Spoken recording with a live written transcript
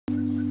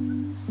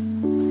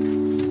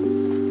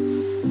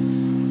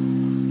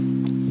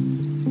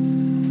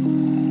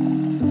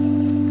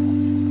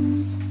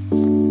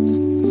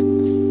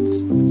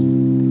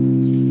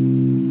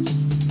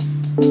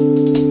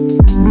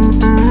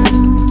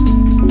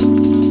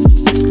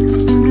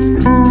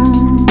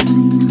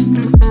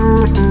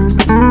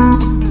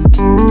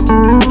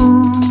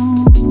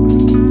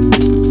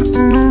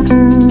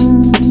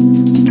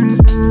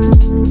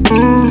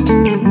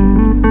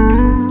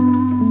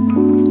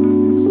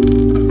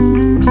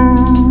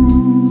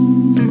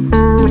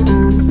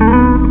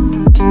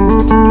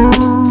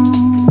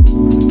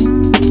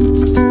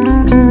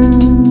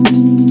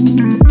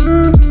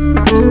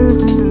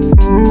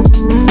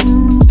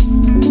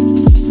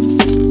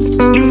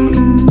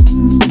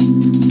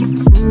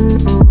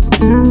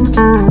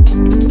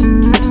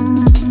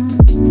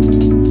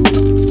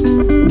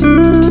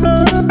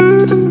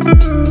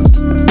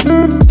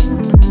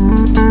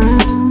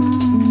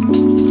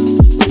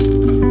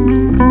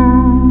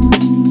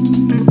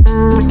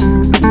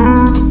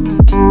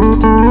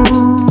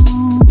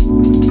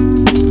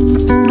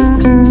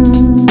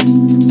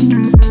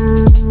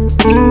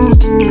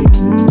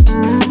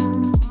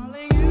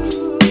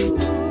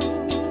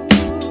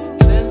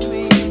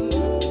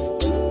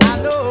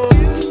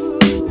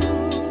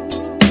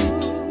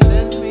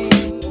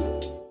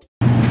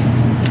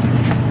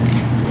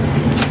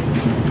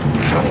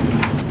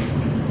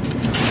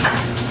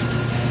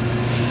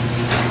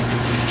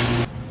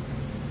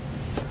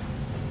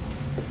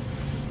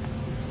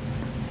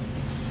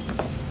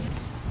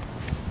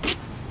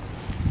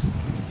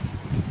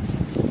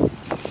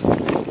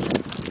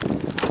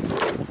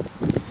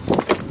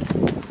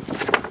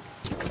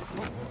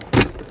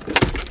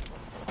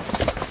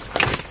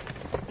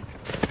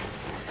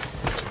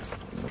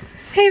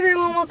Hey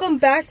everyone, welcome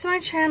back to my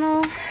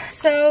channel.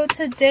 So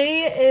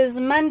today is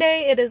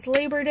Monday, it is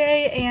Labor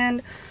Day,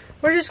 and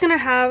we're just gonna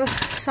have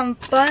some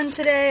fun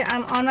today.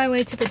 I'm on my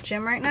way to the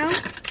gym right now.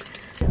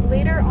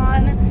 Later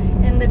on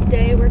in the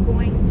day, we're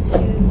going to,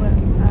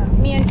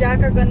 me and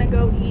Jack are gonna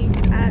go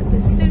eat at the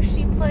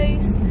sushi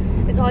place.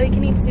 It's all you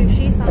can eat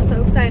sushi, so I'm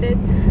so excited.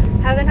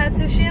 Haven't had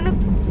sushi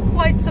in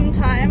quite some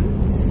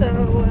time, so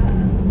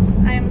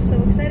I am so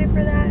excited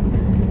for that.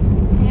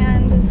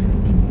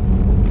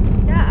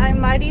 And yeah, I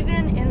might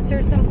even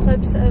insert some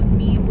clips of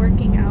me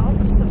working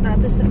out so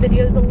that this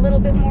video is a little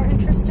bit more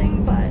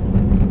interesting,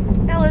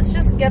 but yeah, let's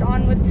just get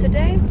on with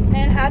today,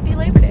 and happy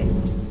Labor Day.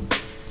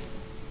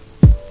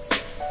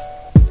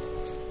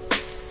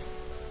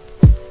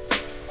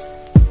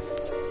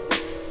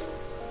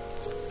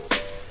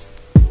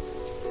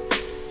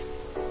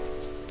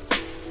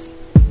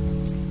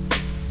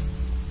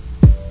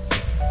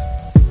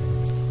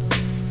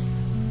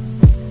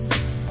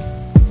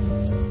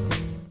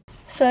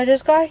 So I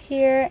just got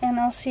here and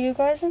I'll see you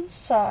guys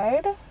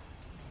inside.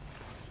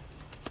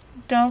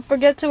 Don't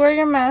forget to wear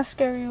your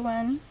mask,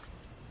 everyone.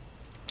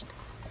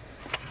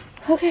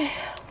 Okay,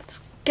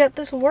 let's get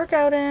this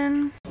workout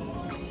in.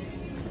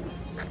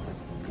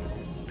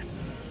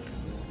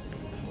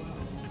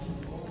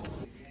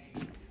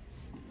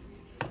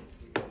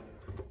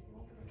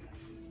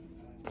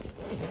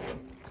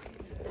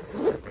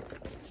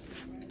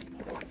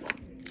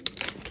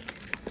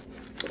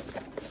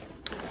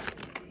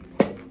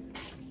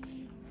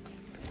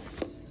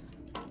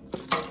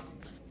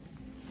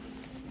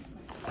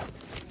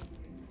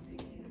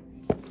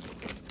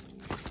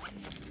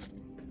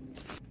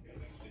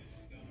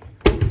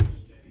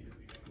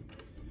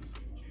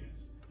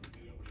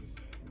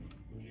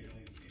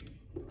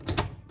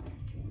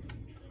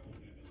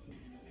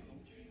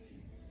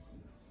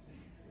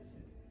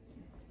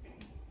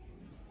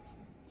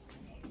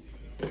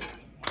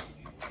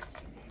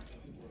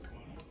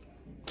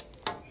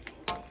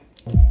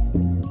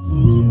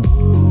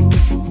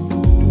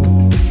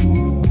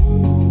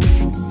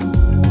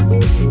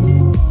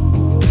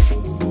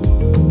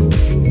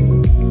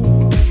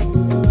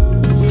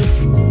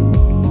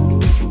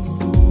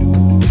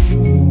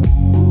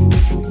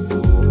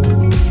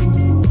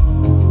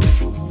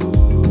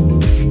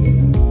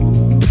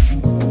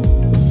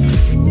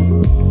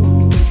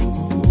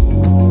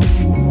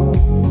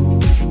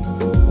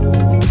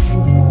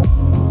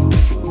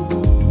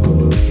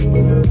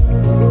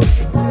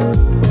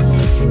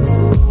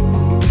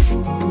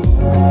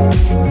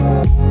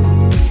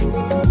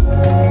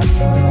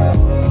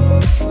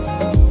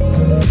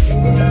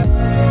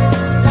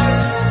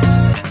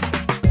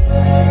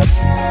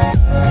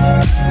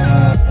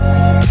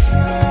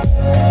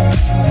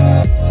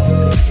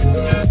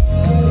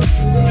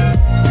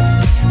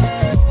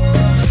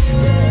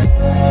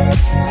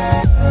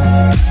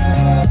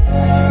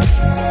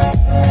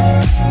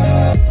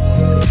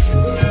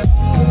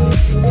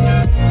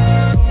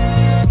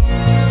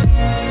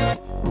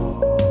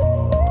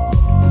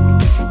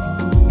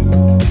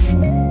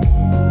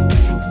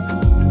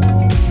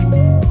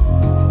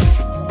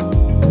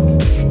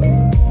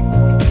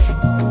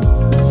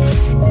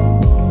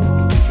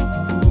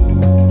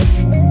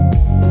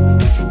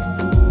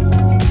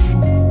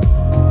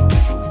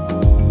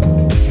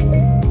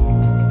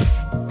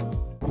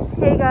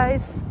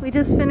 We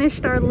just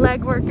finished our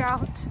leg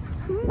workout.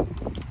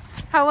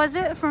 How was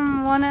it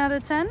from 1 out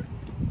of 10?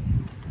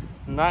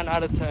 9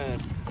 out of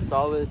 10.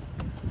 Solid.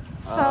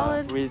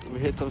 Solid. We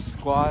hit some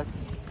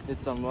squats,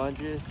 hit some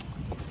lunges,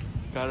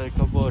 got a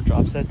couple of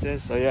drop sets in.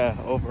 So yeah,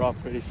 overall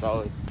pretty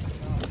solid.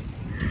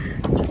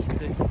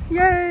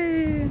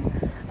 Yay!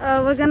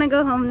 We're gonna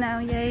go home now.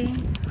 Yay!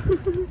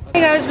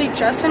 Hey guys, we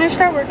just finished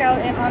our workout,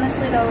 and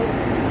honestly, that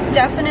was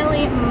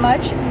definitely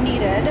much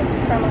needed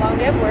from a long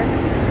day of work.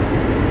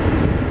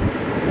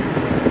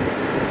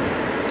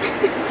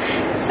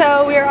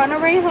 So we are on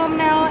our way home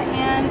now,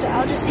 and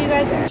I'll just see you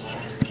guys there.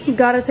 You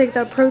gotta take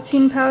that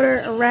protein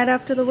powder right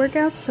after the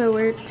workout, so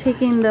we're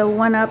taking the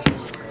 1UP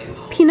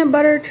peanut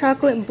butter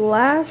chocolate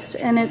blast,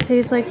 and it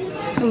tastes like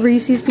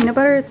Reese's peanut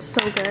butter. It's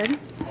so good.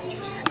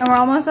 And we're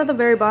almost at the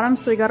very bottom,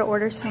 so we gotta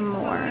order some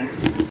more.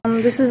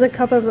 This is a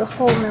cup of the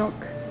whole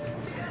milk.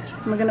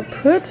 I'm gonna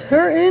put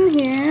her in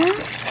here,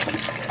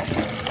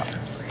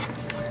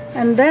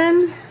 and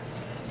then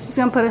he's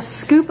gonna put a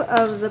scoop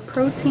of the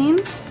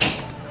protein.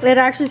 It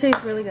actually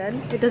tastes really good.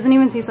 It doesn't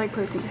even taste like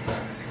protein.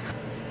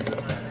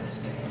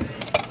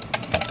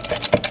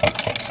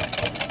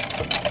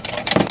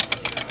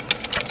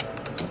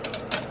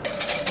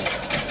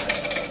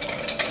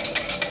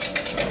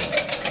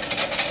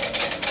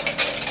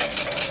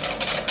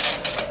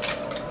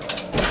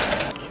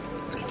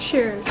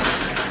 Cheers.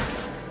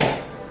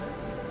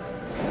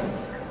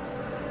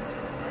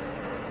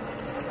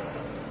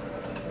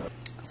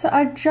 So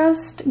I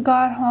just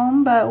got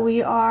home, but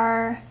we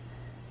are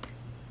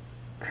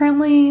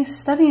currently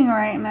studying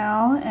right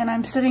now, and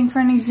I'm studying for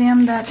an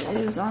exam that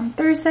is on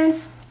Thursday,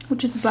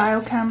 which is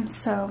biochem.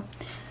 So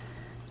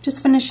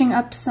just finishing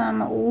up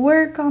some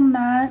work on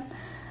that,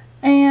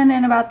 and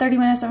in about 30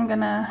 minutes I'm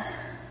gonna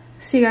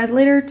see you guys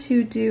later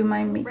to do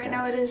my makeup. Right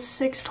now it is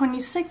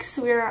 6:26.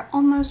 We are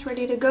almost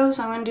ready to go,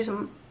 so I'm gonna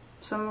do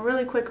some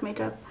really quick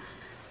makeup.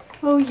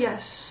 Oh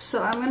yes,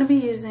 so I'm gonna be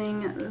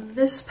using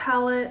this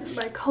palette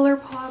by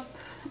Colourpop,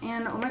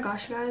 and oh my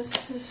gosh, you guys,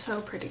 this is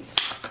so pretty.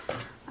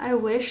 I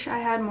wish I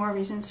had more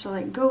reasons to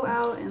like go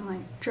out and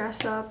like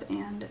dress up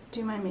and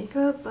do my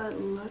makeup, but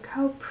look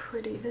how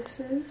pretty this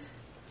is.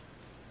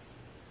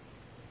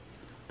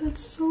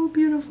 That's so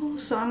beautiful.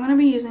 So I'm gonna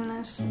be using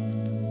this.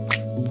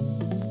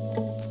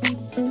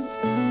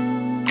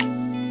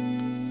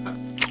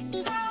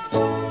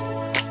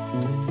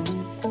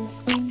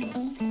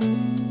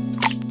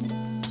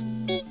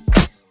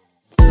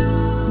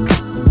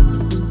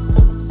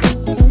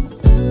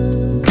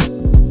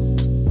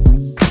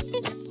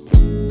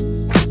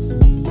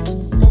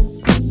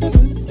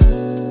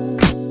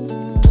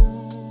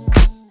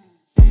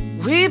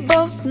 We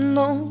both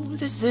know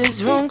this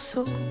is wrong,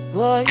 so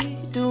why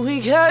do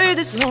we carry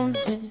this on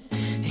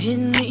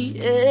in the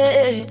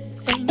end?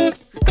 We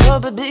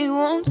probably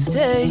won't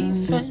stay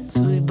friends.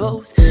 We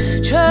both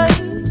try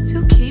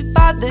to keep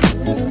our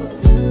distance, but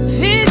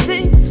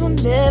feelings will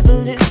never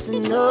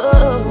listen. No.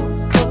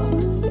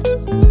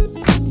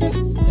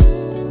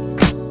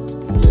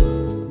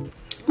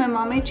 My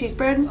mom made cheese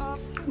bread,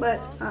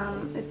 but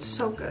it's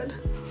so good.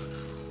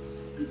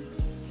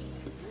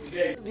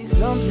 Be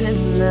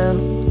something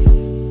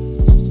else. You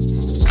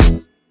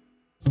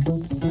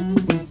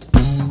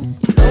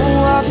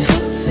know I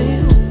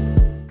feel.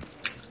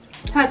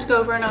 Had to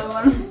go for another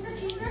one.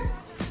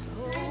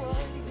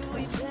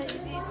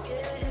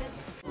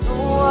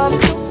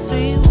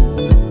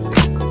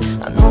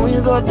 I know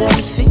you got them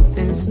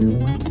feelings too.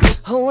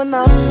 Oh, and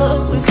I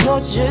love it's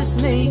not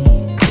just me.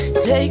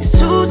 Takes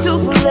two to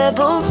for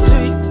level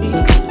 3.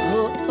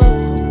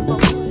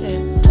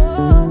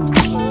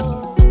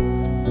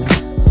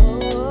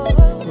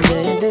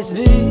 Let this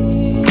be.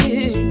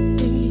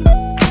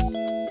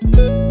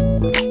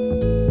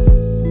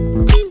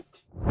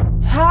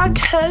 I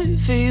care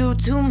for you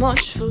too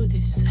much for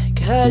this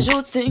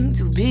casual thing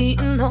to be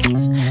enough.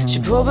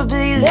 Should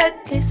probably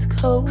let this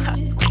go.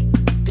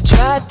 But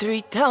tried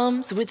 3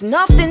 times with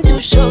nothing to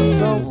show.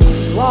 So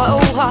why,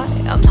 oh why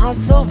am I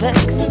so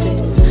vexed?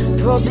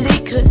 It's probably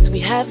cause we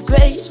have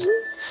grace.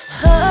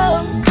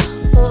 Oh,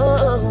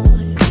 oh.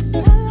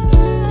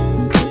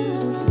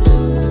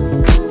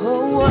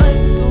 Oh, what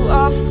do I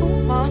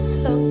fool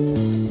myself?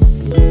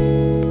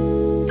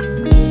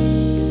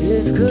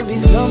 This could be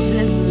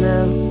something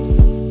else.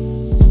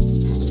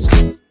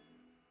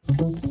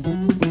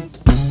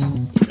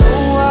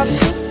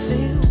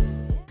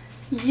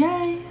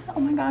 Yay! Oh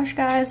my gosh,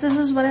 guys, this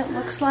is what it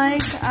looks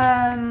like.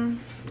 I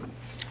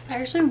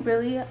actually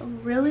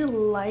really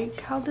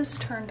like how this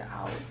turned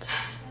out.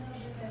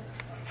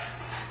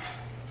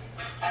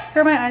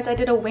 For my eyes, I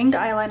did a winged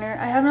eyeliner.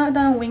 I have not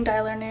done a winged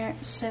eyeliner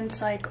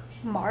since like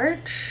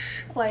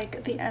March,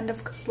 like the end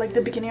of like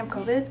the beginning of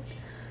COVID.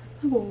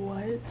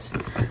 What?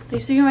 They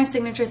used to be my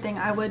signature thing.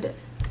 I would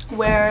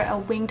wear a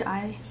winged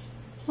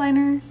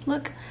eyeliner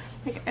look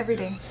like every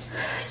day.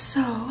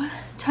 So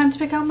time to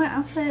pick out my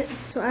outfit.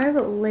 So I have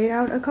laid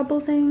out a couple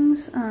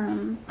things.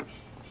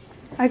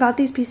 I got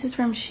these pieces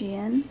from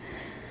Shein.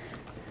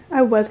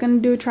 I was gonna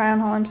do a try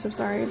on haul, I'm so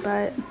sorry,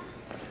 but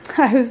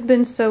I've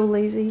been so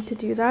lazy to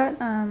do that.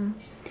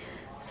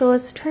 So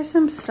let's try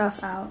some stuff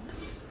out.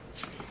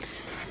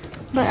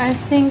 But I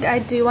think I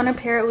do want to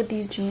pair it with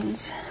these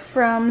jeans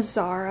from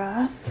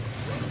Zara.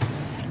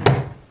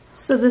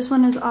 So this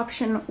one is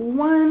option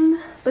 1,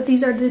 but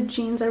these are the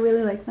jeans. I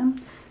really like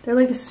them. They're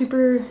like a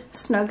super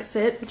snug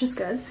fit, which is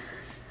good.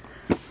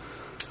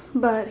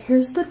 But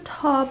here's the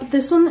top.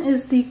 This one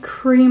is the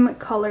cream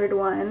colored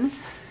one.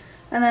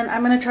 And then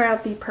I'm gonna try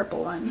out the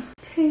purple one.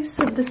 Okay,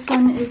 so this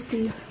one is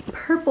the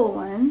purple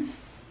one.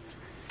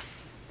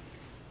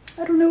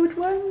 I don't know which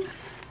one.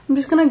 I'm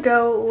just gonna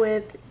go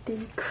with the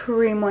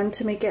cream one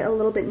to make it a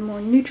little bit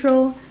more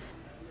neutral.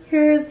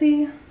 Here's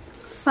the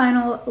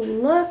final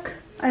look.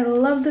 I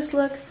love this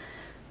look.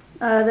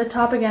 The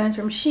top again is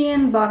from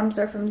Shein, bottoms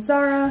are from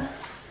Zara.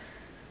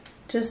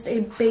 Just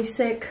a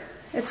basic,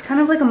 it's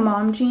kind of like a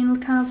mom jean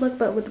kind of look,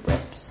 but with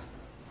rips.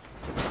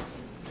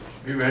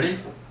 You ready?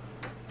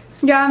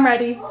 Yeah, I'm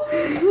ready.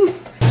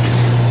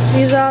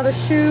 These are the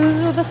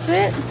shoes with the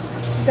fit.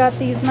 You got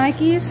these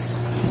Nikes.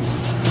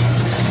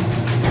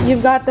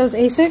 You've got those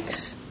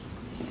Asics.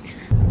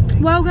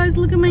 Wow, guys,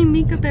 look at my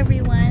makeup,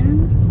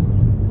 everyone.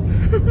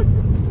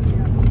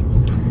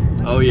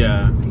 Oh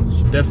yeah,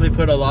 definitely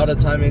put a lot of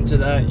time into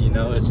that. You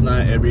know, it's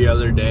not every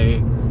other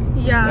day.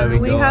 Yeah,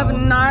 we have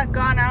not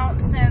gone out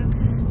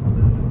since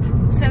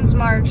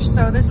March,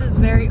 so this is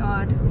very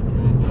odd.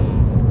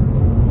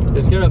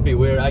 It's gonna be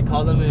weird. I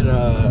called them in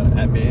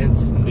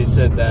advance, and they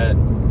said that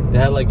they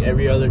had like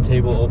every other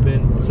table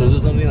open, so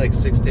there's only like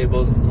 6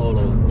 tables in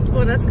total.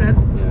 Oh, that's good.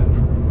 Yeah.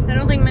 I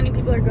don't think many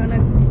people are gonna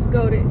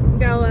go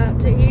out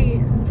to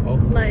eat. Oh.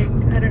 Like,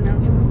 I don't know.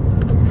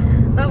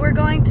 But we're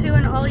going to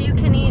an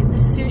all-you-can-eat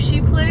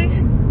sushi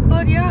place.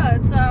 But yeah,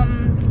 it's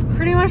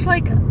pretty much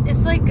like,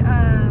 it's like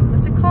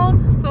what's it called?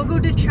 Fogo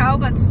de Chao,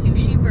 but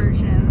sushi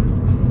version.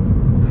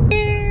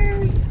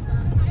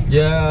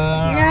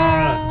 Yeah.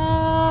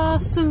 Yeah.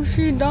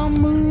 Sushi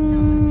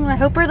Damu. I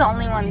hope we're the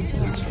only ones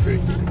here. Let's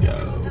freaking go.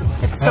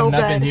 It's so good.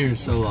 I've not been here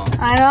so long.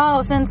 I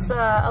know, since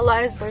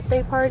Eli's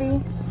birthday party.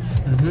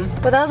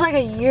 But that was like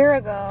a year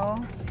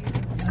ago.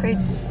 It's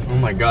crazy. Oh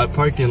my god,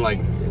 parked in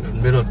like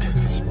middle of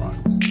 2 spots.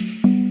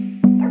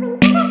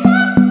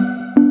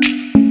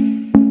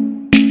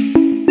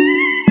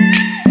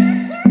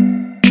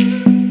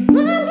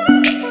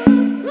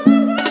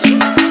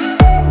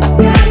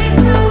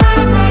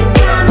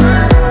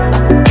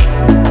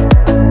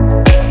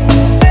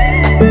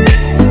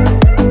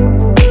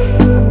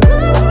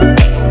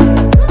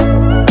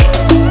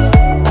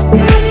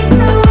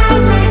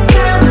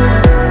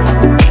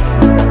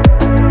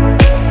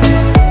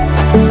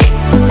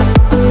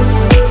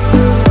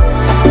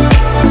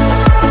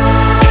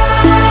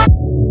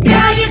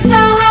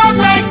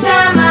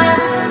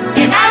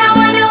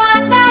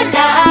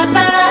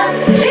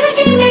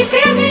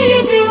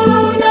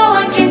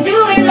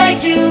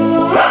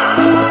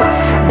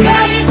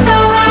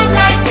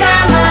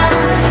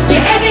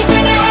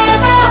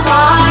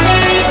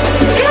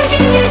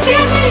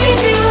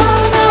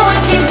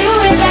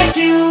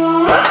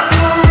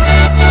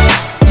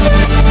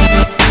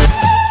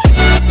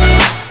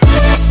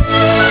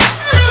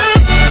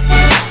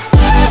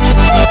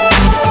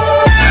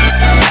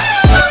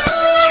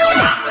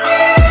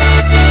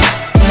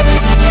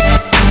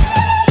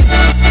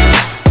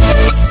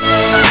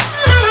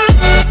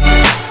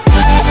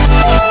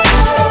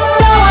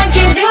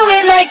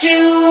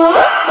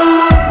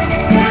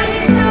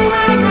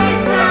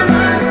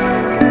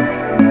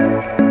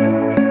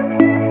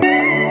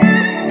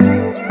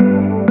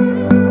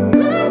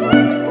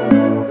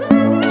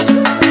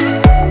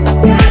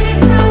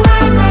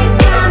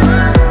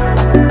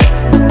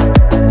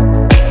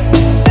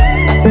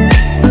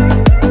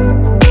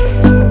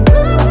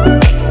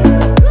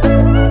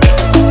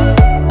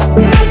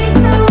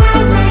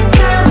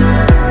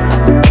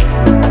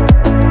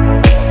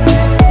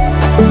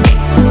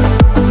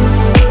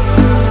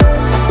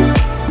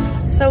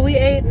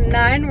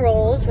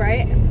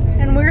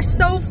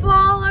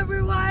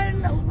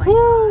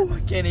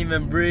 Can't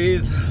even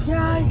breathe.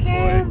 Yeah, I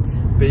can't.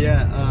 But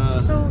yeah,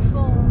 so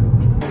full.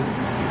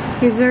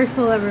 He's very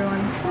full,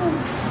 everyone.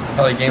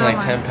 Probably gained So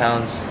like 10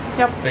 pounds.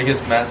 Yep.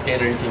 Biggest mass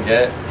gainer you can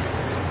get.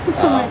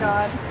 Oh my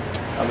god.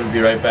 I'm gonna be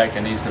right back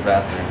and use the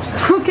bathroom.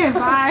 So. Okay,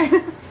 bye.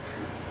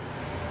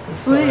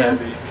 So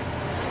heavy.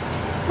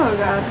 Oh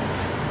god.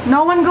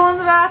 No one go in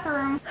the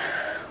bathroom.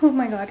 Oh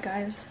my god,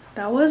 guys.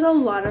 That was a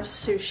lot of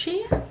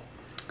sushi.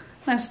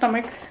 My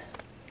stomach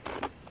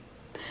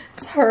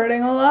is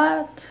hurting a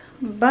lot.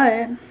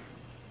 But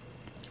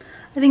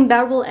I think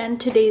that will end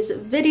today's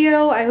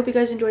video. I hope you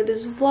guys enjoyed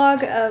this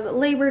vlog of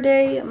Labor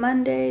Day,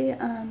 Monday.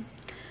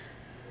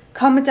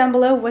 Comment down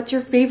below what's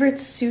your favorite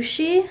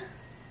sushi.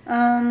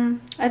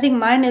 I think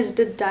mine is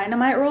the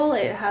dynamite roll.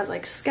 It has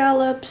like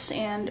scallops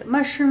and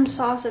mushroom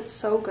sauce. It's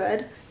so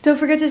good. Don't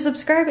forget to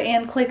subscribe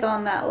and click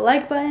on that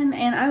like button,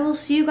 and I will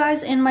see you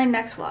guys in my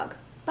next vlog.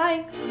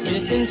 Bye!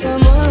 Missing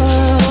someone.